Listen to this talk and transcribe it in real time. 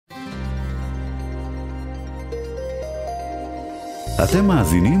אתם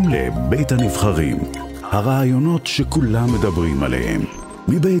מאזינים לבית הנבחרים, הרעיונות שכולם מדברים עליהם,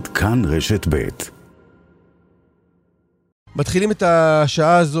 מבית כאן רשת בית. מתחילים את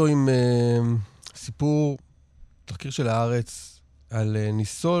השעה הזו עם סיפור, תחקיר של הארץ, על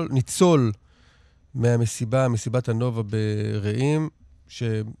ניצול מהמסיבה, מסיבת הנובה ברעים,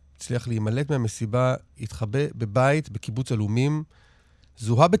 שהצליח להימלט מהמסיבה, התחבא בבית בקיבוץ אלומים,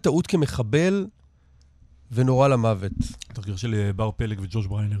 זוהה בטעות כמחבל ונורא למוות. תחקיר של בר פלג וג'וש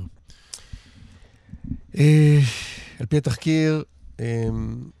בריינר. על פי התחקיר,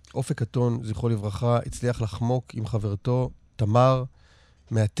 אופק אטון, זכרו לברכה, הצליח לחמוק עם חברתו תמר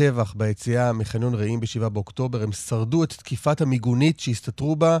מהטבח ביציאה מחניון רעים ב7 באוקטובר. הם שרדו את תקיפת המיגונית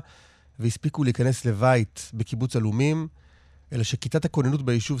שהסתתרו בה והספיקו להיכנס לבית בקיבוץ אלומים, אלא שכיתת הכוננות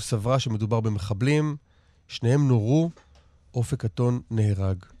ביישוב סברה שמדובר במחבלים. שניהם נורו, אופק אטון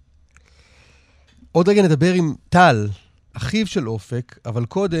נהרג. עוד רגע נדבר עם טל, אחיו של אופק, אבל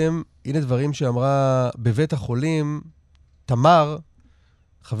קודם, הנה דברים שאמרה בבית החולים תמר,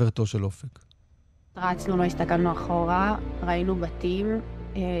 חברתו של אופק. רצנו, לא הסתכלנו אחורה, ראינו בתים,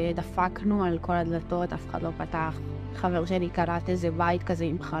 דפקנו על כל הדלתות, אף אחד לא פתח. חבר שלי קלט איזה בית כזה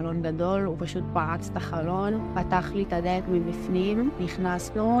עם חלון גדול, הוא פשוט פרץ את החלון, פתח לי את הדלת מבפנים,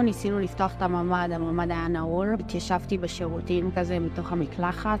 נכנסנו, ניסינו לפתוח את הממד, הממד היה נעול, התיישבתי בשירותים כזה מתוך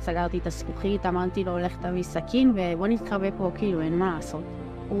המקלחת, סגרתי את הזכוכית, אמרתי לו הולך תביא סכין ובוא נתחבא פה, כאילו אין מה לעשות.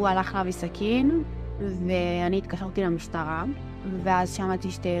 הוא הלך להביא סכין ואני התקשרתי למשטרה, ואז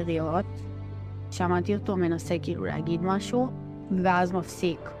שמעתי שתי יריות, שמעתי אותו מנסה כאילו להגיד משהו, ואז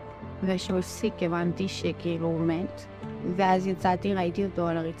מפסיק. ושהוא הפסיק הבנתי שכאילו הוא מת, ואז יצאתי, ראיתי אותו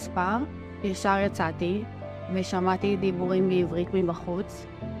על הרצפה, ישר יצאתי, ושמעתי דיבורים בעברית מבחוץ,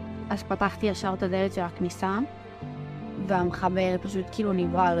 אז פתחתי ישר את הדלת של הכניסה, והמחבל פשוט כאילו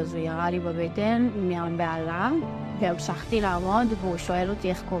נבהל, אז הוא ירה לי בבטן מהבעלה, והמשכתי לעמוד, והוא שואל אותי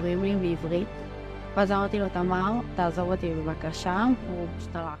איך קוראים לי בעברית, ואז אמרתי לו, תמר, תעזוב אותי בבקשה, והוא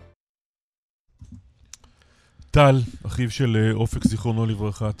פשוט הלך. טל, אחיו של אופק זיכרונו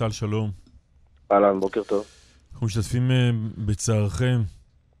לברכה. טל, שלום. אהלן, בוקר טוב. אנחנו משתתפים בצערכם,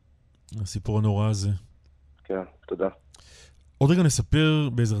 הסיפור הנורא הזה. כן, תודה. עוד רגע נספר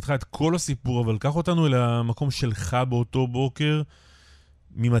בעזרתך את כל הסיפור, אבל קח אותנו אל המקום שלך באותו בוקר.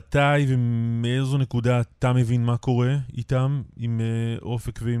 ממתי ומאיזו נקודה אתה מבין מה קורה איתם, עם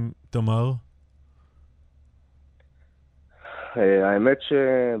אופק ועם תמר? האמת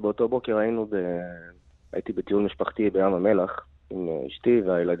שבאותו בוקר הייתי בטיול משפחתי בים המלח עם אשתי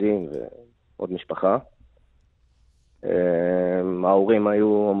והילדים ועוד משפחה. ההורים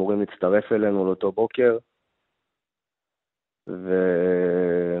היו אמורים להצטרף אלינו לאותו בוקר, ו6:30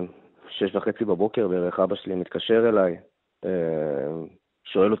 בבוקר בערך אבא שלי מתקשר אליי,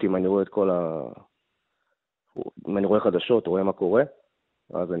 שואל אותי אם אני רואה אם אני רואה חדשות, רואה מה קורה.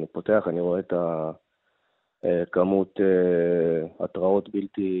 אז אני פותח, אני רואה את כמות התראות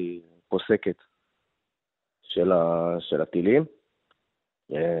בלתי פוסקת של הטילים.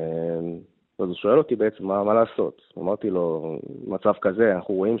 אז הוא שואל אותי בעצם מה לעשות. אמרתי לו, מצב כזה,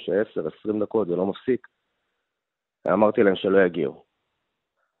 אנחנו רואים ש10-20 דקות זה לא מפסיק. אמרתי להם שלא יגיעו.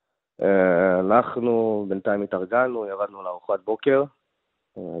 אנחנו בינתיים התארגנו, ירדנו לארוחת בוקר.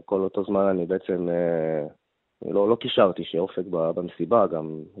 כל אותו זמן אני בעצם לא קישרתי שאופק במסיבה,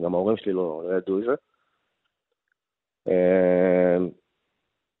 גם ההורים שלי לא ידעו את זה.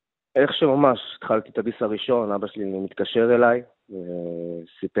 איך שממש התחלתי את הביס הראשון, אבא שלי מתקשר אליי,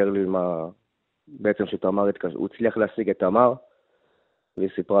 סיפר לי מה, בעצם שתמר הוא הצליח להשיג את תמר, והיא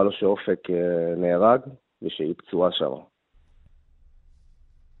סיפרה לו שאופק נהרג ושהיא פצועה שם.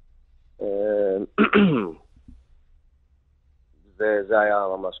 זה היה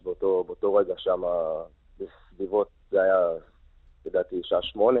ממש באותו רגע שם, בסביבות, זה היה, לדעתי, שעה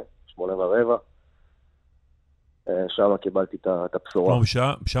 8:15. שם קיבלתי את הבשורה.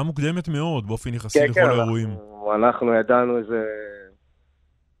 בשעה מוקדמת מאוד, באופן יחסי לכל האירועים. כן, אנחנו ידענו איזה...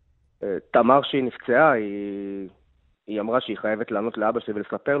 תמר שהיא נפצעה, היא אמרה שהיא חייבת לענות לאבא שלי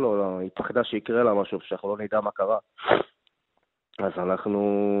ולספר לו, היא פחדה שיקרה לה משהו, שאנחנו לא נדע מה קרה. אז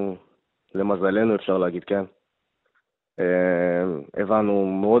אנחנו, למזלנו אפשר להגיד, כן. הבנו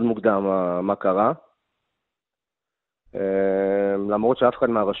מאוד מוקדם מה קרה. למרות שאף אחד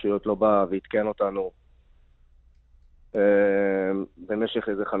מהרשויות לא בא והתקן אותנו, במשך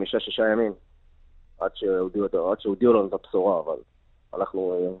איזה 5-6 ימים, עד שהודיעו לנו את הבשורה, אבל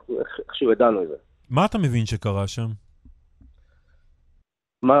אנחנו איכשהו ידענו את זה. מה אתה מבין שקרה שם?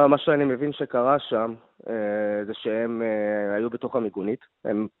 מה שאני מבין שקרה שם, זה שהם היו בתוך המיגונית,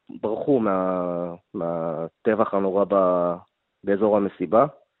 הם ברחו מהטבח הנורא באזור המסיבה,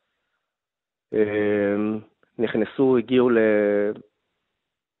 נכנסו, הגיעו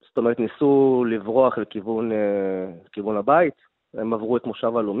זאת אומרת, ניסו לברוח לכיוון הבית, הם עברו את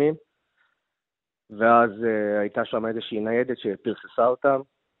מושב אלומים, ואז הייתה שם איזושהי ניידת שפרססה אותם,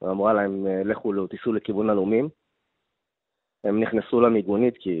 ואמרה להם, לכו, תיסעו לכיוון אלומים. הם נכנסו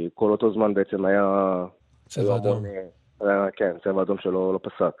למיגונית, כי כל אותו זמן בעצם היה... צבע אדום. כן, צבע אדום שלא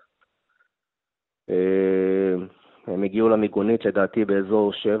פסק. הם הגיעו למיגונית, לדעתי,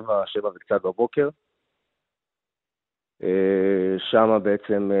 באזור 7 וקצת בבוקר. שם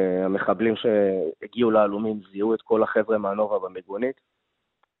בעצם המחבלים שהגיעו לאלומים זיהו את כל החבר'ה מהנובה במיגונית.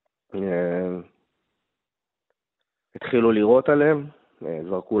 התחילו לירות עליהם,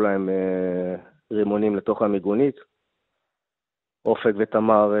 זרקו להם רימונים לתוך המיגונית. אופק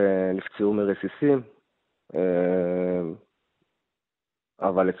ותמר נפצעו מרסיסים,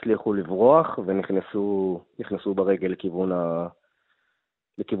 אבל הצליחו לברוח ונכנסו ברגל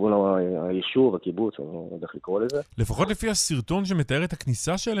לכיוון היישוב, הקיבוץ, אני לא יודע איך לקרוא לזה. לפחות לפי הסרטון שמתאר את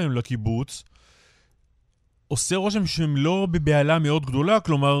הכניסה שלהם לקיבוץ, עושה רושם שהם לא בבעלה מאוד גדולה,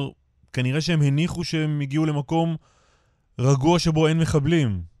 כלומר, כנראה שהם הניחו שהם הגיעו למקום רגוע שבו אין מחבלים.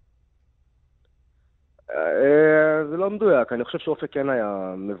 זה לא מדויק, אני חושב שאופק כן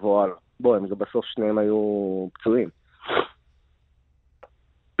היה מבועל. בוא, הם בסוף שניהם היו פצועים.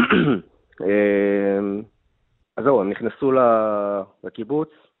 אז זהו, הם נכנסו לקיבוץ,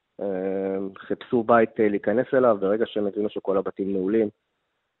 חיפשו בית להיכנס אליו, ברגע שהם הבינו שכל הבתים נעולים,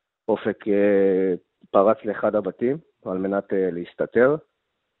 אופק פרץ לאחד הבתים על מנת להסתתר.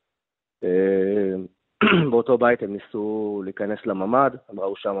 באותו בית הם ניסו להיכנס לממד, הם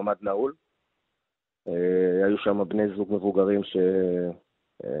ראו שהממד נעול. היו שם בני זוג מבוגרים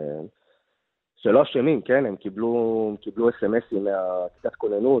שלא אשמים, כן? הם קיבלו אס-אמסים מהכיתת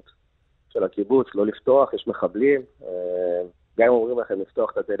כוננות של הקיבוץ, לא לפתוח, יש מחבלים. גם אם אומרים לכם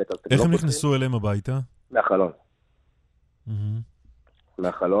לפתוח את הדלת, איך הם נכנסו אליהם הביתה? מהחלון.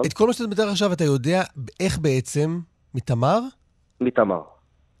 מהחלון. את כל מה שאתה מדבר עכשיו, אתה יודע איך בעצם? מתמר? מתמר.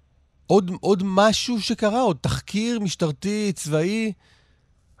 עוד משהו שקרה? עוד תחקיר משטרתי, צבאי?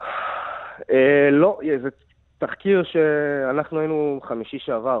 לא, זה תחקיר שאנחנו היינו חמישי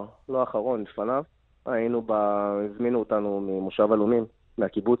שעבר, לא האחרון, לפניו. הזמינו אותנו ממושב אלומים,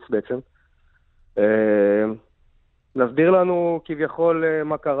 מהקיבוץ בעצם. נסביר לנו כביכול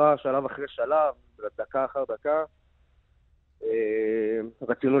מה קרה שלב אחרי שלב, דקה אחר דקה.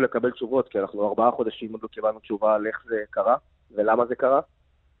 רצינו לקבל תשובות, כי אנחנו 4 חודשים עוד לא קיבלנו תשובה על איך זה קרה ולמה זה קרה.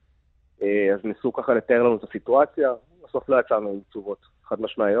 אז ניסו ככה לתאר לנו את הסיטואציה, בסוף לא יצאנו עם תשובות חד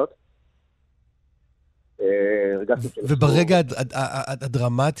משמעיות. וברגע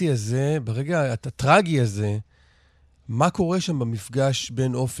הדרמטי הזה, ברגע הטרגי הזה, מה קורה שם במפגש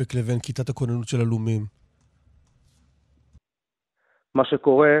בין אופק לבין כיתת הכוננות של אלומים? מה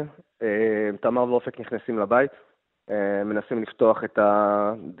שקורה, תמר ואופק נכנסים לבית, מנסים לפתוח את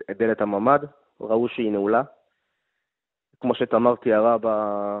דלת הממד, ראו שהיא נעולה. כמו שתמר תיארה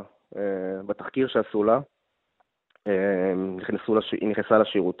בתחקיר שעשו לה, היא נכנסה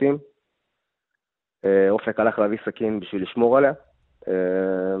לשירותים, אופק הלך להביא סכין בשביל לשמור עליה,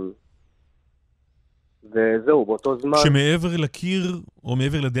 וזהו, באותו זמן... שמעבר לקיר, או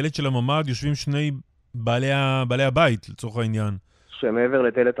מעבר לדלת של הממד, יושבים שני בעלי הבית, לצורך העניין. שמעבר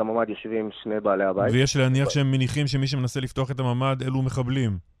לדלת הממד יושבים שני בעלי הבית. ויש להניח שהם מניחים שמי שמנסה לפתוח את הממד, אלו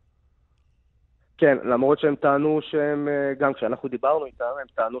מחבלים. כן, למרות שהם טענו שהם, גם כשאנחנו דיברנו איתם, הם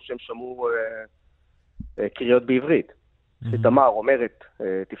טענו שהם שמעו קריאות בעברית. שתמר אומרת,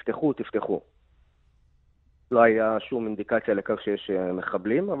 תפתחו. לא היה שום אינדיקציה לכך שיש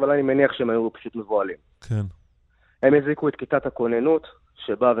מחבלים, אבל אני מניח שהם היו פשוט מבועלים. כן. הם הזיקו את כיתת הכוננות,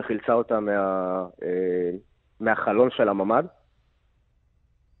 שבאה וחילצה אותה מהחלון של הממד.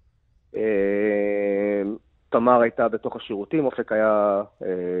 תמר הייתה בתוך השירותים, אופק היה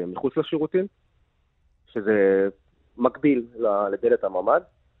מחוץ לשירותים, שזה מקביל לדלת הממד.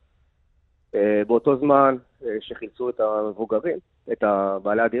 באותו זמן שחילצו את המבוגרים, את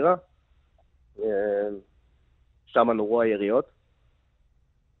בעלי הדירה, שם נורו היריות,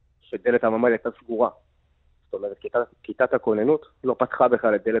 שדלת הממד הייתה סגורה. זאת אומרת, כיתת הכוננות לא פתחה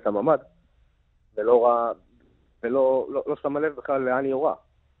בכלל את דלת הממד, ולא שמה לב בכלל לאן היא יורה.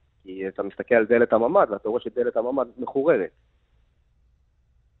 כי אתה מסתכל על דלת הממד, ואתה רואה שדלת הממד מחוררת.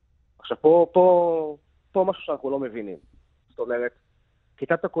 עכשיו, פה משהו שאנחנו לא מבינים. זאת אומרת,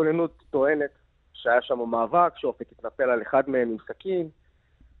 כיתת הכוננות טוענת שהיה שם מאבק, שאופק התנפל על אחד מהם עם סכין,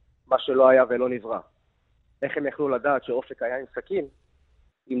 מה שלא היה ולא נברא. איך הם יכלו לדעת שאופק היה עם סכין,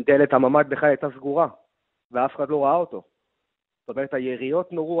 אם דלת הממד בכלל הייתה סגורה, ואף אחד לא ראה אותו? זאת אומרת,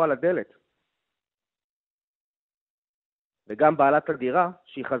 היריות נורו על הדלת. וגם בעלת הדירה,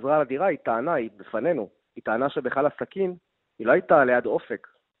 שהיא חזרה לדירה, היא טענה, היא בפנינו, היא טענה שבכלל הסכין, היא לא הייתה ליד אופק.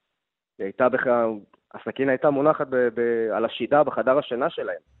 היא הייתה בכלל, הסכין הייתה מונחת על השידה בחדר השינה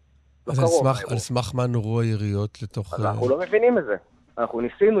שלהם. אז על סמך מה נורו היריות לתוך... אז אנחנו לא מבינים את זה. אנחנו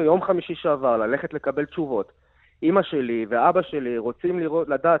ניסינו יום חמישי שעבר ללכת לקבל תשובות. אמא שלי ואבא שלי רוצים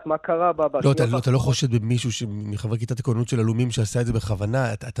לדעת מה קרה לא, אתה לא חושד במישהו מחבר כיתת הכוננות של הלומים שעשה את זה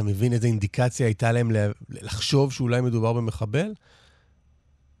בכוונה? אתה מבין איזה אינדיקציה הייתה להם לחשוב שאולי מדובר במחבל?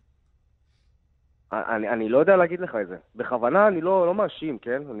 אני לא יודע להגיד לך את זה. בכוונה אני לא מאשים,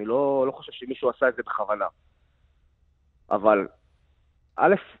 כן? אני לא חושב שמישהו עשה את זה בכוונה. אבל,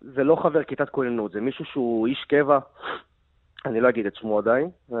 א', זה לא חבר כיתת כוננות, זה מישהו שהוא איש קבע, אני לא אגיד את שמו עדיין,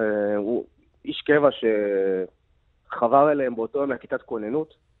 הוא איש קבע שחבר אליהם באותו יום מהכיתת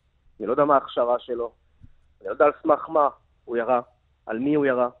כוננות, אני לא יודע מה ההכשרה שלו, אני לא יודע על סמך מה הוא ירה, על מי הוא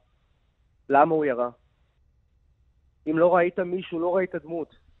ירה, למה הוא ירה. אם לא ראית מישהו, לא ראית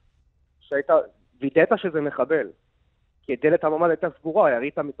דמות, וידאת שזה מחבל, כי דלת הממ"ד הייתה סגורה,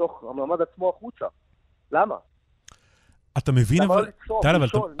 ירית מתוך הממ"ד עצמו החוצה. למה? אתה מבין,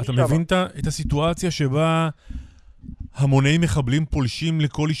 אתה מבין את הסיטואציה שבה המוני מחבלים פולשים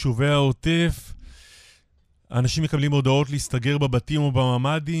לכל יישובי העוטף, האנשים מקבלים הודעות להסתגר בבתים או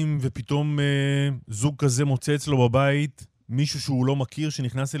בממ"דים, ופתאום זוג כזה מוצא אצלו בבית מישהו שהוא לא מכיר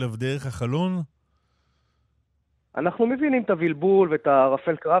שנכנס אליו דרך החלון? אנחנו מבינים את הבלבול ואת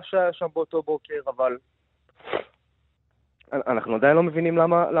הרפל קרב שהיה שם באותו בוקר, אבל אנחנו עדיין לא מבינים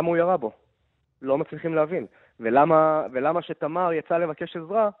למה הוא ירה בו. לא מצליחים להבין. ולמה שתמר יצא לבקש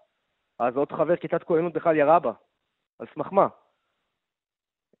עזרה, אז עוד חבר כיתת כוננות בכלל ירה בה. על סמך מה?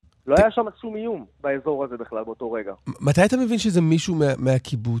 לא היה שם שום איום באזור הזה בכלל באותו רגע. מתי אתה מבין שזה מישהו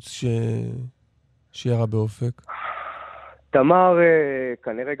מהקיבוץ שירה באופק? תמר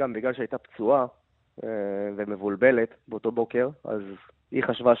כנראה גם בגלל שהייתה פצועה ומבולבלת באותו בוקר, אז היא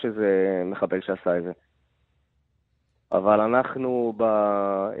חשבה שזה מחבל שעשה את זה. אבל אנחנו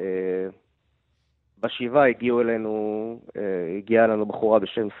בשבעה הגיעה לנו בחורה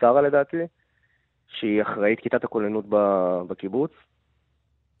בשם שרה לדעתי, שהיא אחראית כיתת הכוננות בקיבוץ,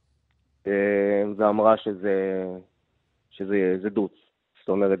 ואמרה שזה דוץ, זאת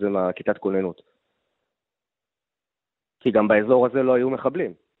אומרת זה מהכיתת כוננות. כי גם באזור הזה לא היו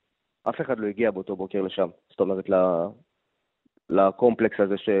מחבלים. אף אחד לא הגיע באותו בוקר לשם, זאת אומרת לקומפלקס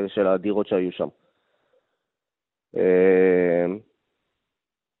הזה של הדירות שהיו שם.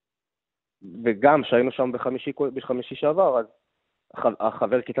 וגם שהיינו שם בחמישי שעבר, אז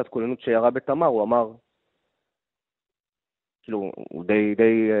החבר כיתת כוננות שירה בתמר, הוא אמר, כאילו, הוא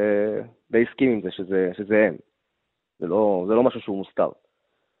די הסכים עם זה, שזה הם. זה לא משהו שהוא מוסתר.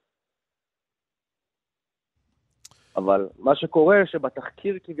 אבל מה שקורה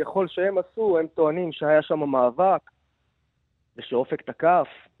שבתחקיר כביכול שהם עשו, הם טוענים שהיה שם מאבק, ושאופק תקף,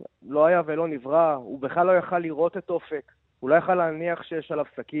 לא היה ולא נברא, הוא בכלל לא יכל לראות את אופק, הוא לא יכל להניח שיש עליו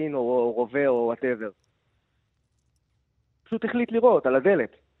סכין או רובה או whatever. פשוט החליט לראות על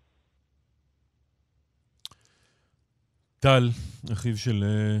הדלת. טל, אחיו של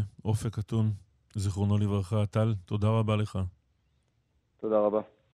אופק אטון, זיכרונו לברכה. טל, תודה רבה לך. תודה רבה.